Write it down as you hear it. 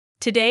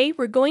Today,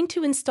 we're going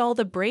to install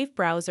the Brave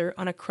browser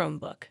on a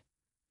Chromebook.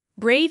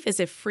 Brave is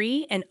a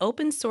free and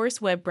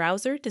open-source web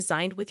browser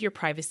designed with your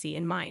privacy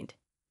in mind.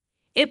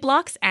 It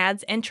blocks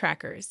ads and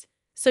trackers,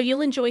 so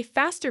you'll enjoy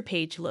faster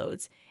page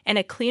loads and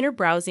a cleaner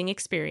browsing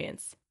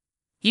experience.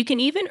 You can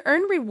even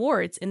earn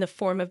rewards in the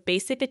form of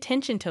basic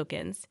attention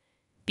tokens,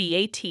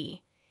 BAT,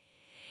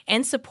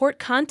 and support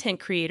content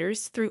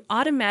creators through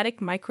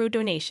automatic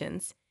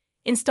micro-donations.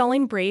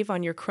 Installing Brave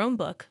on your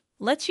Chromebook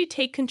lets you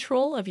take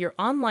control of your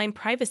online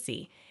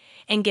privacy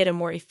and get a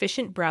more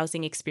efficient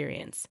browsing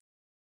experience.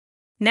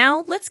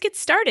 Now, let's get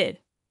started.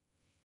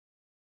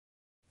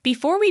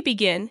 Before we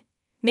begin,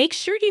 make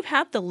sure you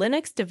have the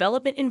Linux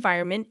development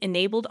environment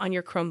enabled on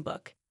your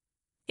Chromebook.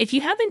 If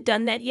you haven't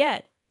done that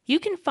yet, you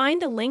can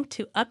find a link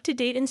to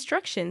up-to-date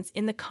instructions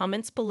in the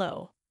comments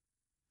below.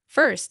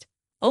 First,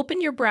 open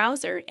your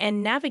browser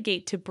and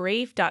navigate to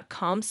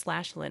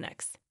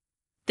brave.com/Linux.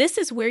 This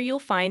is where you'll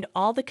find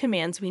all the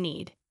commands we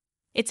need.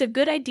 It's a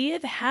good idea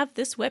to have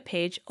this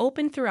webpage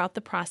open throughout the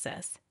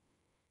process.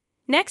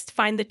 Next,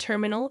 find the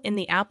terminal in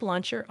the app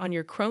launcher on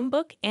your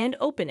Chromebook and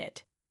open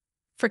it.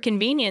 For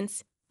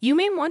convenience, you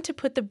may want to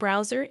put the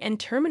browser and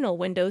terminal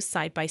windows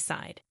side by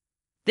side.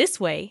 This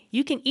way,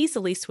 you can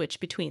easily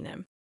switch between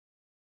them.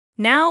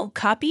 Now,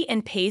 copy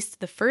and paste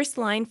the first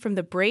line from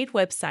the Brave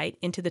website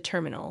into the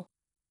terminal.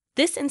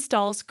 This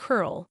installs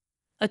curl,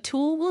 a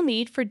tool we'll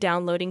need for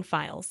downloading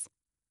files.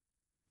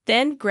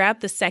 Then,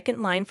 grab the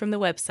second line from the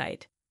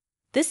website.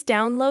 This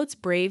downloads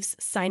Brave's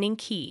signing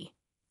key,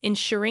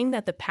 ensuring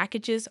that the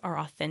packages are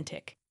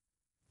authentic.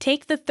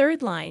 Take the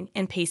third line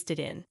and paste it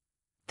in.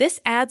 This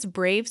adds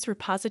Brave's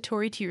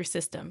repository to your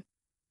system,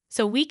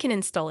 so we can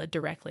install it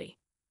directly.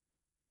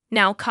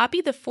 Now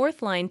copy the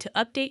fourth line to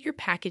update your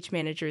package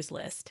manager's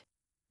list.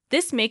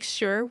 This makes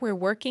sure we're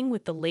working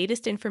with the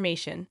latest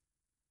information.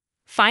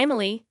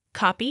 Finally,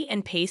 copy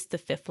and paste the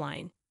fifth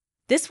line.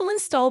 This will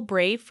install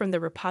Brave from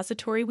the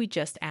repository we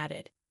just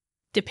added.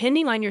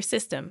 Depending on your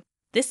system,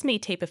 this may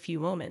take a few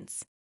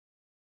moments.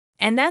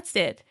 And that's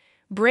it.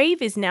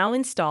 Brave is now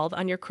installed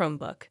on your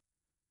Chromebook.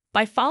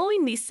 By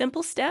following these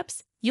simple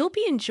steps, you'll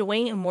be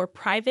enjoying a more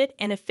private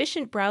and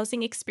efficient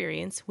browsing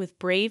experience with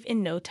Brave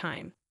in no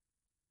time.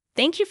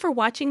 Thank you for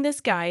watching this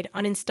guide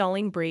on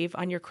installing Brave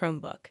on your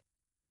Chromebook.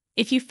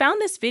 If you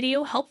found this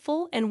video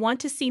helpful and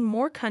want to see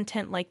more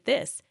content like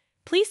this,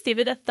 please give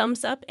it a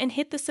thumbs up and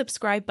hit the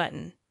subscribe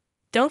button.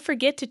 Don't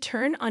forget to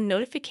turn on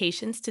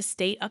notifications to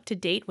stay up to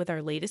date with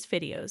our latest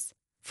videos.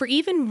 For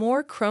even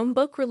more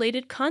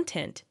Chromebook-related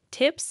content,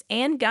 tips,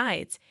 and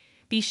guides,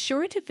 be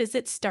sure to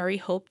visit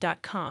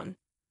starryhope.com.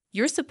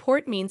 Your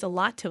support means a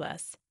lot to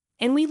us,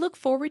 and we look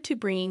forward to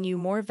bringing you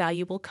more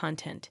valuable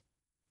content.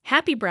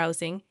 Happy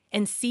browsing,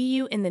 and see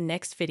you in the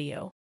next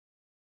video.